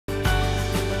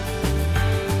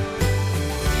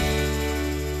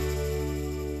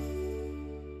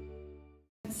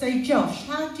So Josh,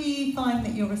 how do you find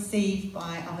that you're received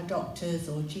by other doctors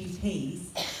or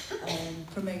GPs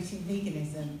promoting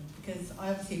veganism? Because I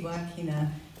obviously work in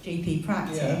a GP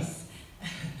practice,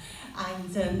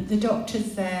 and the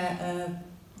doctors there are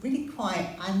really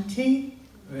quite anti.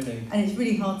 Really? And it's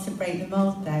really hard to break the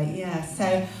mould there, yeah.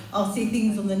 So I'll see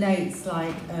things on the notes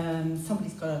like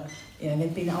somebody's got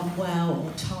they've been unwell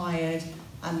or tired,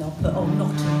 and they'll put, oh,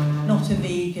 not a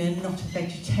vegan, not a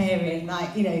vegetarian,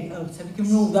 like, so we can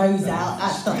rule those out,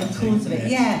 that's not the cause of it.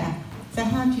 Yeah. So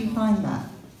how do you find that?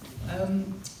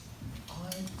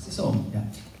 Is this on?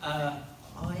 Yeah.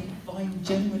 I find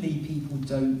generally people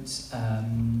don't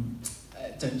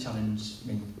challenge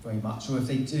me very much, or if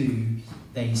they do,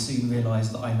 they soon realise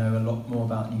that I know a lot more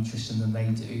about nutrition than they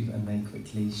do, and they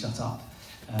quickly shut up.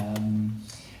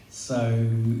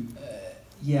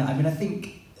 Yeah, I mean, I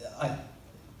think,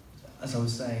 as I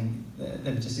was saying,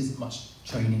 there just isn't much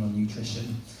training on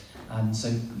nutrition, and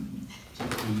so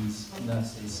GPs,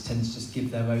 nurses tend to just give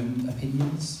their own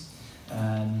opinions.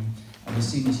 And as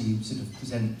soon as you sort of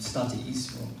present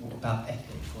studies, or about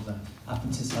EPIC, or the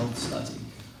Adventist Health Study,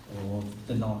 or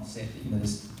the Lancet,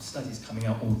 there's studies coming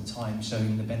out all the time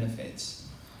showing the benefits.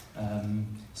 As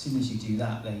soon as you do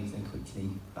that, they quickly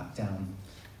back down.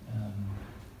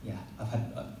 Yeah, I've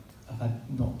had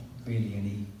not really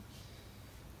any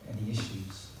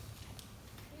issues.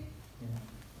 Yeah.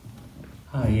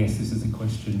 Hi, yes, this is a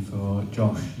question for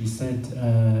Josh. You said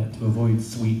to avoid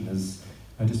sweeteners.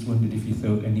 I just wondered if you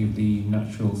thought any of the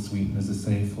natural sweeteners are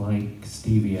safe, like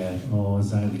stevia or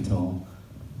xylitol.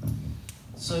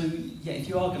 So yeah, if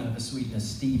you are going to have a sweetener,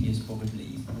 stevia is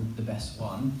probably the best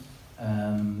one.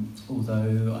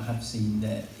 Although I have seen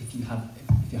that if you're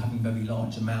having very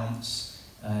large amounts,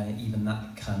 even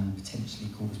that can potentially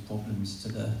cause problems to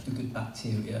the good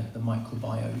bacteria, the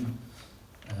microbiome,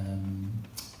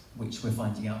 which we're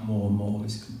finding out more and more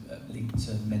is linked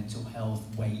to mental health,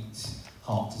 weight,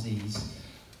 heart disease.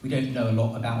 We don't know a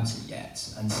lot about it yet,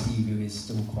 and stevia is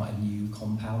still quite a new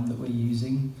compound that we're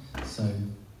using. So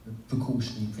the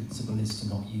precautionary principle is to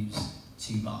not use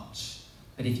too much.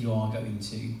 But if you are going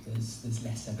to, there's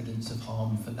less evidence of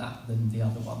harm for that than the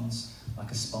other ones,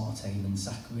 like aspartame and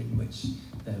saccharin, which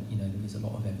there is a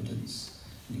lot of evidence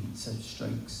linked to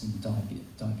strokes and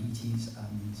diabetes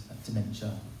and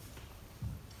dementia.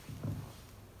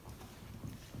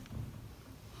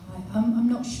 Hi, I'm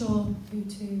not sure who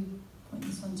to point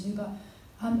this one to, but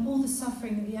all the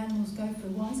suffering that the animals go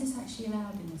through, why is this actually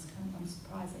allowed in this country? I'm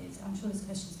surprised it is. I'm sure this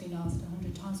question's been asked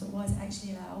 100 times, but why is it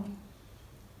actually allowed?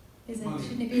 Is it?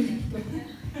 Shouldn't it be?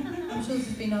 I'm sure this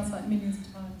has been asked like millions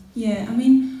of times. Yeah, I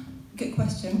mean, good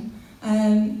question.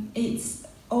 It's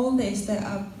all this that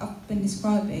I've been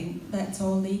describing, that's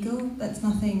all legal, that's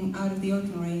nothing out of the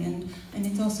ordinary, and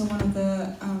it's also one of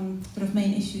the sort of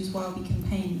main issues why we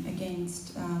campaign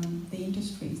against the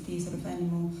industries, these sort of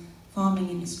animal farming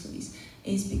industries,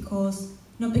 is because,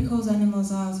 not because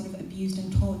animals are sort of abused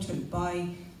and tortured by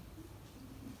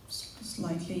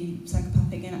slightly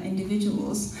psychopathic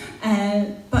individuals,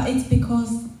 but it's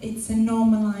because it's a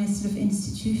normalized, sort of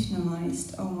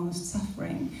institutionalized almost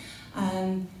suffering.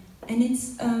 And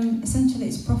it's essentially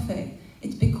it's profit.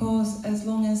 It's because as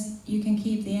long as you can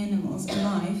keep the animals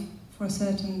alive for a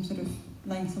certain sort of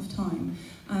length of time,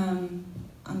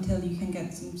 until you can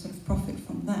get some sort of profit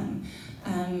from them,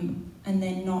 and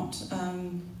then not.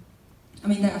 I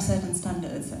mean, there are certain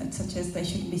standards, such as they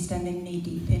shouldn't be standing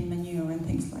knee-deep in manure and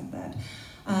things like that.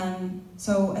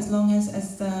 So as long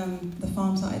as the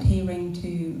farms are adhering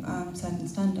to certain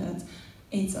standards,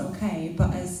 it's okay.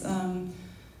 But as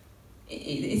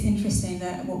it's interesting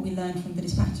that what we learned from the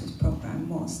Dispatches programme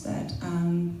was that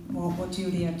what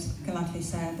Juliet Galatli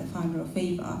said, the founder of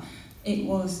Viva, it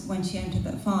was when she entered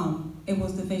that farm, it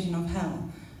was the vision of hell.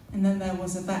 And then there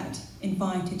was a vet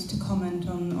invited to comment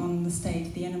on the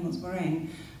state the animals were in,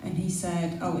 and he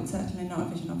said, oh, it's certainly not a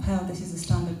vision of hell, this is a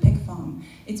standard pig farm.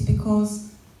 It's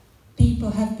because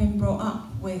people have been brought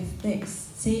up with this,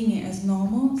 seeing it as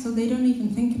normal, so they don't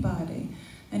even think about it.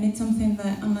 And it's something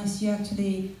that unless you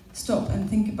actually stop and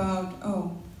think about,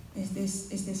 oh, is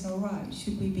this all right?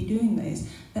 Should we be doing this?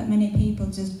 That many people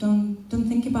just don't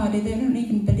think about it. They don't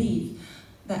even believe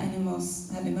that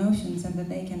animals have emotions and that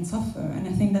they can suffer. And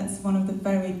I think that's one of the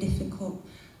very difficult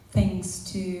things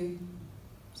to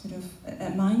sort of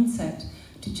a mindset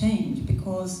to change,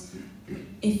 because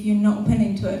if you're not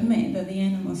willing to admit that the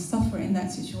animals suffer in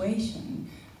that situation,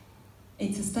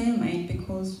 it's a stalemate,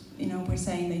 because we're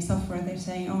saying they suffer, they're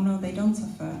saying, oh no, they don't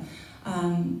suffer,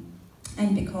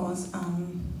 and because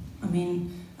I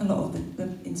mean, a lot of the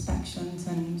inspections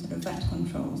and sort of vet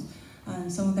controls,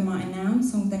 some of them are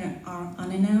announced, some of them are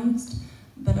unannounced,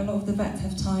 but a lot of the vets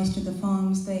have ties to the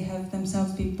farms. They have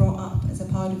themselves been brought up as a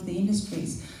part of the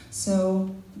industries, so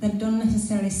they don't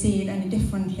necessarily see it any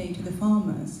differently to the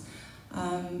farmers.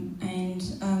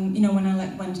 You know, when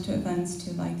I went to events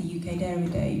to like the UK Dairy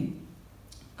Day,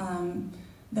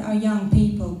 there are young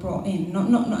people brought in,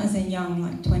 not as in young,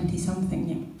 like 20-something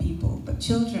young people, but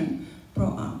children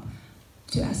brought up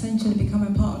to essentially become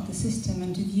a part of the system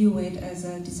and to view it as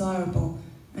a desirable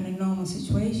and a normal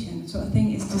situation. So I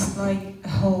think it's just like a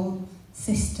whole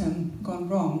system gone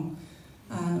wrong,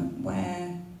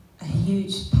 where a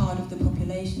huge part of the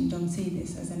population don't see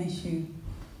this as an issue.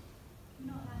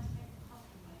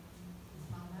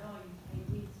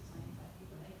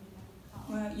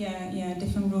 Well, yeah,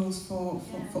 different rules for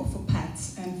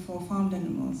pets and for farmed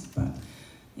animals, but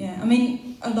yeah, I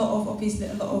mean, obviously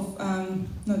a lot of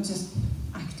not just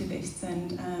activists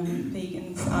and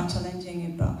vegans are challenging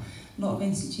it, but a lot of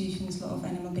institutions, a lot of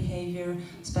animal behaviour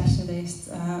specialists,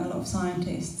 a lot of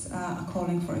scientists are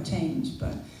calling for a change.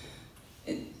 But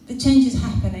the change is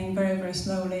happening very, very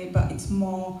slowly, but it's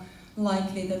more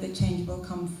likely that the change will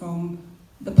come from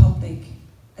the public,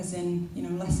 as in, you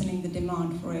know, lessening the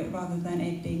demand for it rather than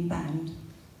it being banned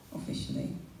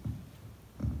officially.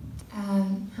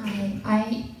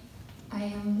 Hi,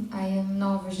 I am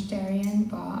not vegetarian,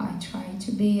 but I try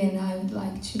to be, and I would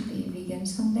like to be vegan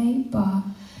someday. But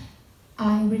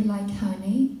I really like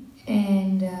honey,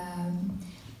 and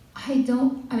I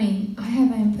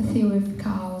have empathy with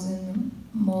cows and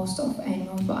most of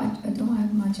animals, but I don't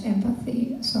have much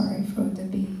empathy, sorry, for the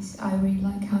bees. I really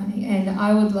like honey, and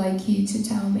I would like you to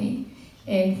tell me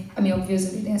if,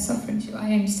 obviously they're suffering too,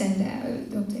 I understand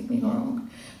that, don't take me wrong,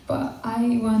 but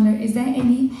I wonder, is there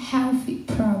any healthy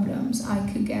problems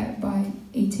I could get by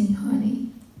eating honey?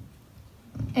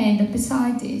 And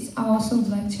besides this, I also would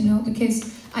like to know,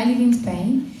 because I live in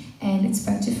Spain, and it's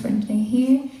very differently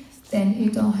here, then you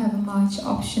don't have much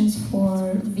options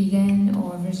for vegan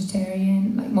or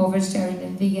vegetarian, like more vegetarian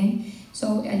than vegan.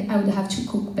 So I would have to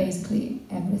cook basically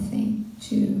everything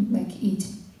to like eat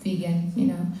vegan, you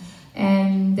know.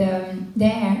 And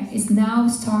there is now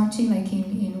starting, like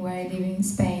in where I live in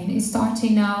Spain, it's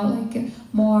starting now like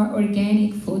more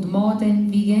organic food, more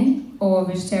than vegan or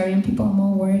vegetarian. People are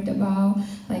more worried about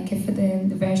like if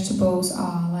the vegetables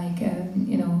are like,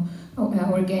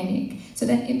 organic. So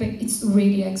then it's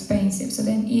really expensive. So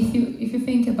then if you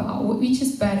think about which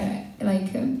is better,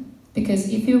 like because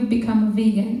if you become a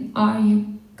vegan, are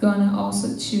you gonna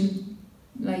also choose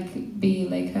like be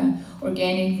like a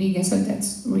organic vegan? So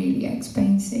that's really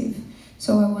expensive.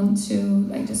 So I want to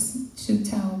like just to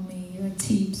tell me your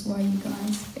tips, what you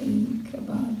guys think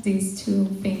about these two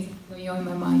things going on in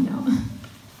my mind now.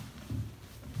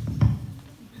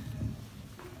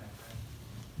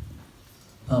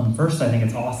 First, I think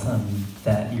it's awesome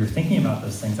that you're thinking about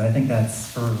those things. I think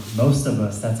that's, for most of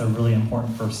us, that's a really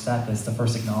important first step, is to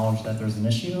first acknowledge that there's an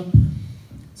issue.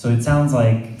 So it sounds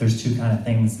like there's two kind of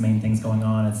things, main things going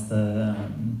on. It's the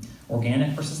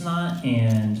organic versus not,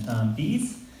 and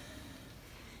bees.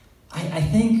 I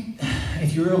think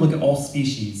if you were to look at all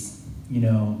species, you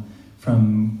know,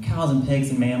 from cows and pigs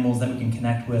and mammals that we can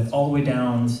connect with, all the way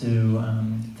down to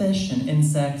fish and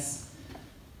insects,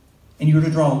 and you were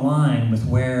to draw a line with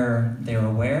where they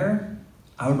were where,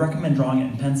 I would recommend drawing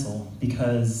it in pencil,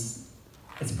 because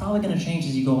it's probably going to change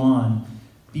as you go on.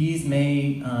 Bees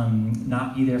may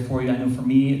not be there for you. I know for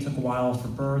me, it took a while for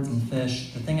birds and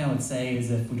fish. The thing I would say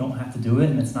is if we don't have to do it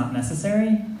and it's not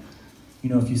necessary, you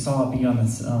know, if you saw a bee on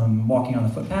this, walking on the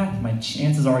footpath, my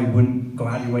chances are you wouldn't go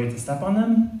out of your way to step on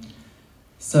them.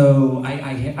 So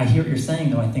I hear what you're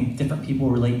saying, though. I think different people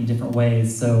relate in different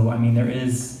ways. So, I mean, there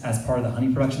is, as part of the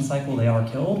honey production cycle, they are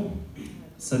killed.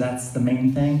 So that's the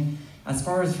main thing. As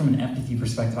far as from an empathy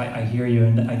perspective, I hear you,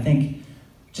 and I think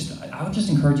I would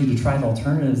just encourage you to try the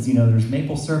alternatives. You know, there's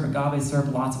maple syrup, agave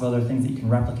syrup, lots of other things that you can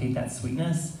replicate that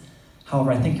sweetness.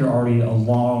 However, I think you're already a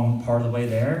long part of the way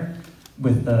there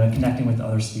with connecting with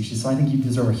other species. So I think you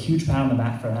deserve a huge pat on the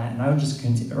back for that, and I would just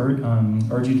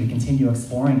urge you to continue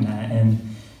exploring that. And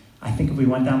I think if we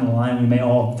went down the line, we may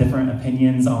all have different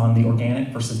opinions on the organic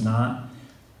versus not.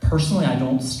 Personally, I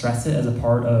don't stress it as a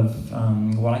part of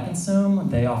what I consume.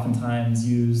 They oftentimes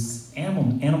use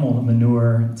animal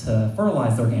manure to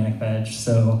fertilize the organic veg,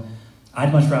 so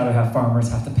I'd much rather have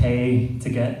farmers have to pay to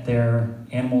get their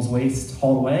animals' waste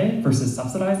hauled away versus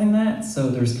subsidizing that. So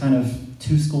there's kind of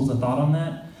two schools of thought on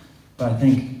that, but I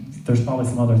think there's probably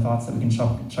some other thoughts that we can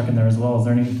chuck in there as well. Is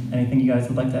there anything you guys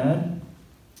would like to add?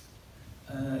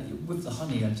 With the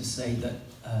honey, I'd just say that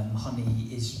honey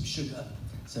is sugar.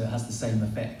 So it has the same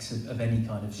effects of any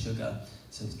kind of sugar.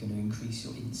 So it's going to increase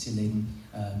your insulin.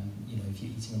 You know, if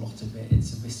you're eating a lot of it,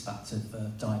 it's a risk factor for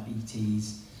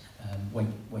diabetes,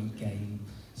 weight gain.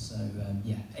 So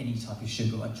yeah, any type of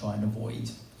sugar I try and avoid.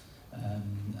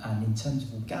 And in terms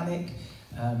of organic,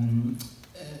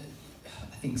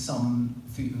 I think some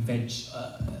fruit and veg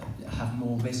have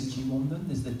more residue on them.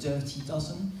 There's the Dirty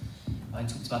Dozen. I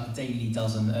talked about the Daily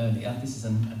Dozen earlier. This is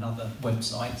another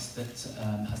website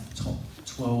that has the top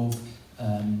 12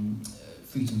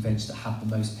 fruit and veg that have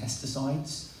the most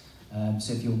pesticides.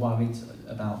 So if you're worried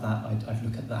about that, I'd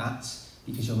look at that,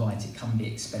 because you're right, it can be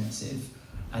expensive.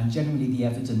 And generally the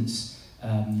evidence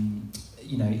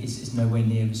you know, is nowhere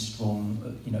near as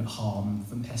strong, you know, harm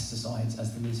from pesticides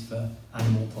as there is for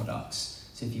animal products.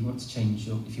 So if you want to change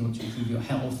if you want to improve your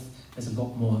health, there's a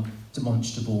lot more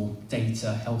demonstrable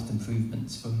data, health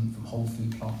improvements from whole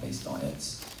food plant-based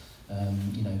diets.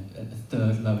 You know, a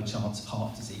third lower chance of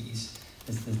heart disease.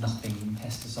 There's nothing in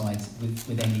pesticides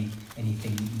with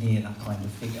anything near that kind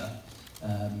of figure.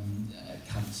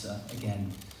 Cancer,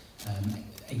 again,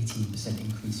 18%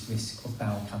 increased risk of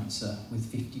bowel cancer with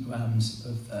 50 grams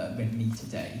of red meat a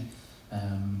day.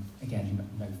 Again,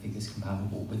 no figures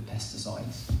comparable with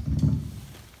pesticides.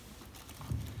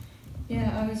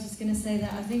 Yeah, I was just going to say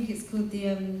that I think it's called the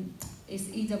it's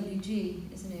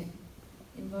EWG, isn't it?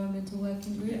 Environmental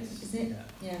Working Group, yes. Is it?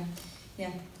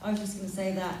 Yeah. I was just going to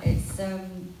say that it's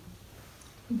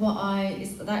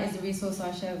that is a resource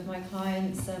I share with my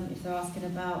clients if they're asking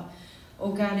about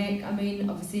organic. I mean,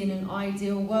 obviously in an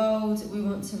ideal world, we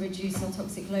want to reduce our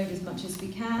toxic load as much as we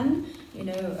can. You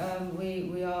know,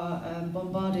 we are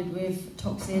bombarded with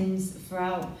toxins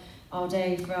throughout our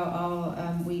day, throughout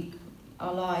our week,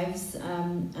 our lives,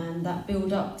 and that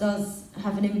build-up does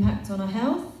have an impact on our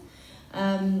health.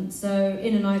 So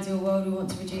in an ideal world, we want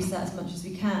to reduce that as much as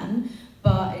we can,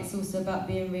 but it's also about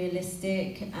being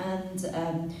realistic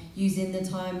and using the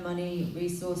time, money,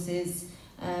 resources,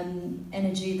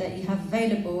 energy that you have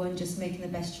available, and just making the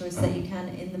best choice that you can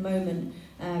in the moment.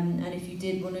 And if you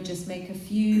did want to just make a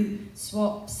few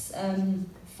swaps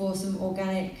for some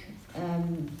organic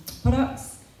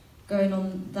products, going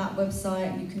on that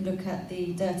website, you can look at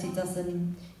the Dirty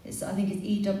Dozen. I think it's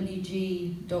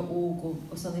ewg.org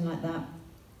or something like that.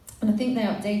 And I think they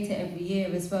update it every year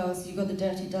as well. So you've got the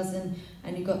Dirty Dozen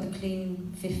and you've got the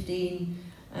Clean 15.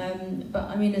 But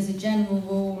I mean, as a general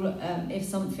rule, if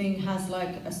something has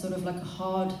like a sort of like a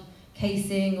hard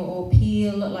casing or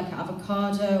peel, like an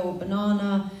avocado or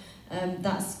banana,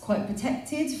 that's quite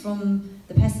protected from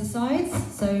the pesticides.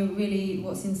 So really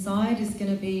what's inside is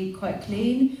going to be quite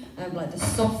clean, like the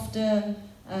softer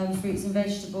fruits and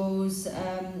vegetables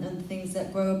and things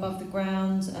that grow above the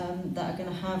ground that are going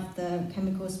to have the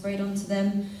chemicals sprayed onto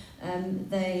them.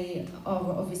 They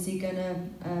are obviously going to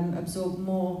absorb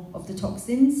more of the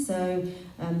toxins, so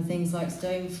things like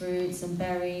stone fruits and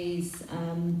berries,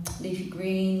 leafy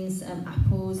greens,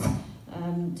 apples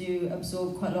do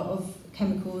absorb quite a lot of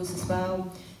chemicals as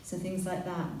well, so things like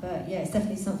that. But yeah, it's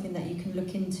definitely something that you can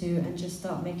look into and just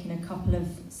start making a couple of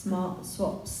smart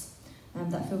swaps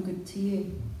that feel good to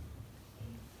you.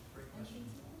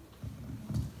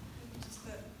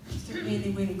 Just a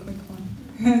really, really quick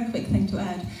one, quick thing to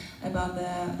add about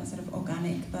the sort of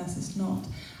organic versus not,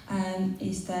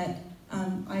 is that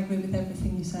I agree with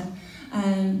everything you said,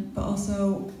 but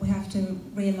also we have to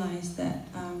realise that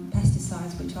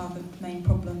pesticides, which are the main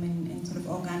problem in sort of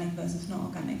organic versus not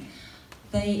organic,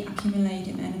 they accumulate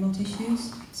in animal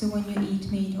tissues. So when you eat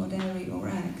meat or dairy or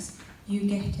eggs, you're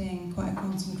getting quite a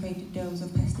concentrated dose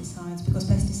of pesticides, because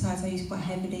pesticides are used quite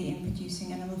heavily in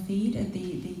producing animal feed,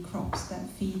 the crops that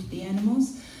feed the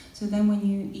animals. So then when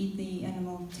you eat the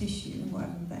animal tissue,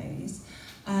 whatever that is,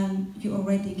 you're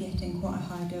already getting quite a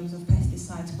high dose of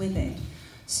pesticides with it.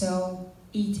 So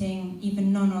eating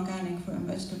even non-organic fruit and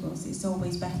vegetables is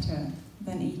always better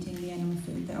than eating the animal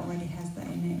food that already has that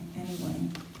in it anyway.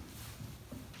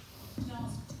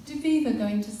 Do Viva go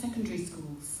into secondary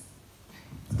schools?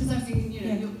 Because I think, you know,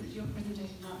 Yeah. your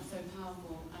presentation now is so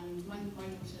powerful, and my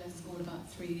daughter left school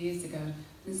about 3 years ago,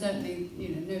 and certainly, you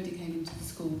know, nobody came into the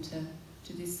school to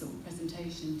this sort of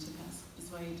presentation to perhaps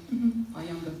persuade our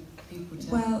younger people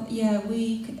to... Well, yeah,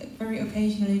 we very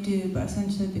occasionally do, but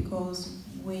essentially because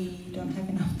we don't have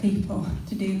enough people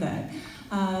to do that.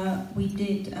 We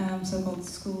did so-called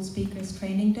school speakers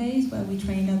training days, where we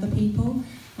trained other people,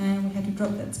 and we had to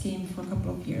drop that scheme for a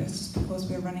couple of years just because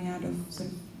we're running out of sort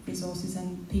of resources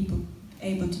and people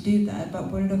able to do that.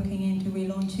 But we're looking into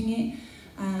relaunching it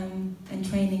and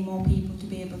training more people to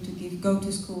be able to go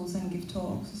to schools and give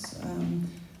talks.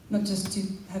 not just to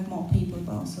have more people,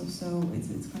 but also so it's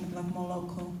kind of like more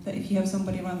local. That if you have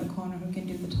somebody around the corner who can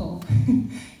do the talk,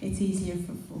 it's easier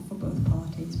for both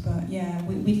parties. But yeah,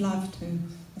 we'd love to,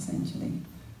 essentially.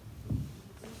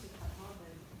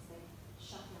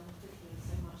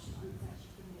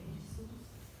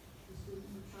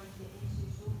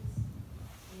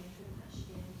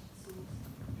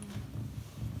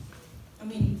 I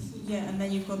mean, yeah, and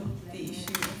then you've got the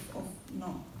issue of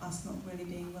us not really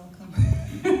being welcome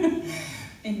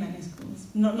in many schools.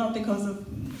 Not because of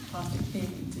past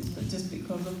experiences, but just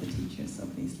because of the teachers,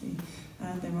 obviously,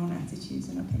 their own attitudes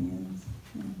and opinions.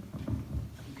 Yeah.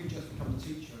 You could just become a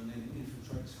teacher and then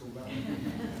infiltrate school rather.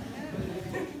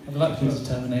 I'd like your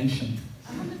determination.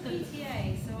 I'm on the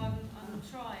PTA, so I'm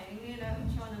trying.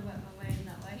 I'm trying to work my way in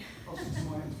that way.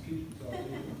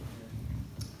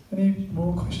 Any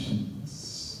more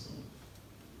questions?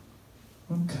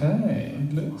 Okay,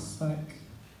 looks like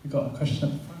we got a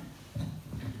question up front.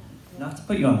 Not to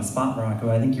put you on the spot,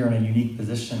 Veronika, I think you're in a unique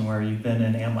position where you've been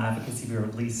in animal advocacy for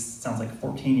at least, sounds like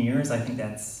 14 years. I think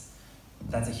that's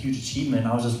a huge achievement.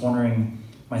 I was just wondering,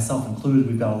 myself included,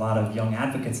 we've got a lot of young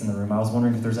advocates in the room. I was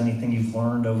wondering if there's anything you've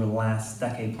learned over the last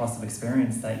decade plus of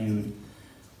experience that you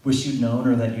wish you'd known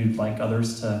or that you'd like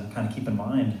others to kind of keep in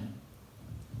mind.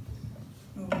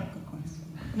 Oh, good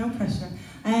question. No pressure.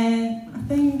 I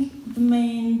think the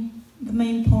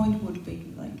main point would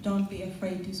be like, don't be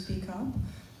afraid to speak up,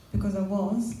 because I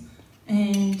was.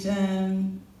 And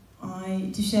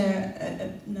to share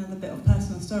another bit of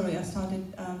personal story, I started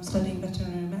studying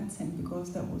veterinary medicine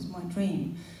because that was my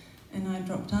dream. And I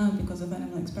dropped out because of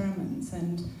animal experiments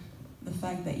and the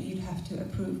fact that you'd have to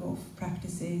approve of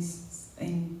practices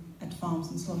at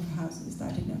farms and slaughterhouses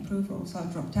that I didn't approve of. So I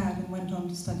dropped out and went on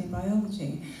to study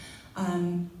biology.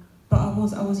 But I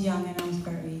was young and I was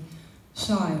very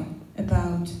shy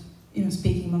about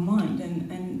speaking my mind.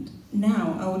 And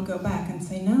now I would go back and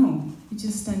say, no, you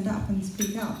just stand up and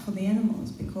speak up for the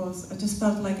animals, because I just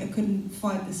felt like I couldn't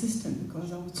fight the system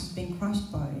because I was just being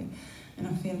crushed by it. And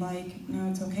I feel like, no,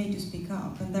 it's okay to speak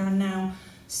up. And there are now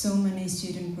so many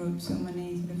student groups, so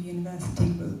many sort of university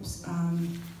groups,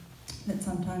 that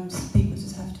sometimes people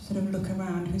just have to sort of look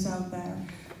around who's out there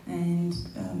and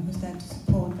who's there to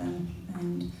support them.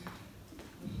 And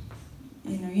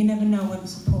you never know where the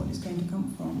support is going to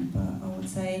come from. But I would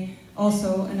say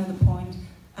also another point,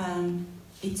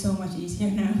 it's so much easier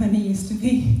now than it used to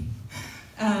be.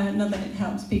 Not that it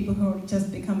helps people who are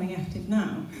just becoming active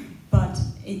now, but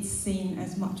it's seen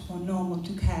as much more normal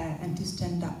to care and to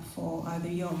stand up for either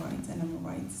your rights, animal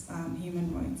rights,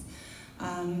 human rights.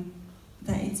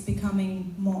 That it's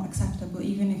becoming more acceptable,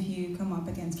 even if you come up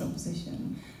against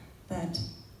opposition, that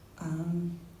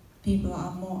people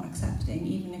are more accepting,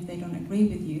 even if they don't agree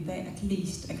with you, they at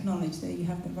least acknowledge that you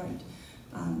have the right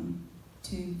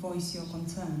to voice your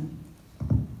concern.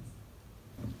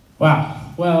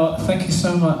 Wow. Well, thank you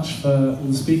so much for all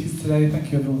the speakers today.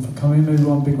 Thank you everyone for coming. Maybe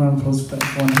one big round of applause for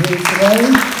everyone here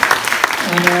today.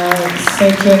 And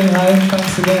safe journey home.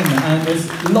 Thanks again. And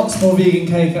there's lots more vegan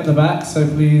cake at the back, so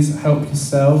please help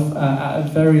yourself at a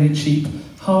very cheap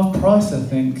half price, I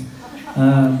think.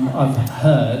 I've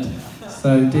heard.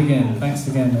 So dig in. Thanks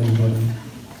again, everybody.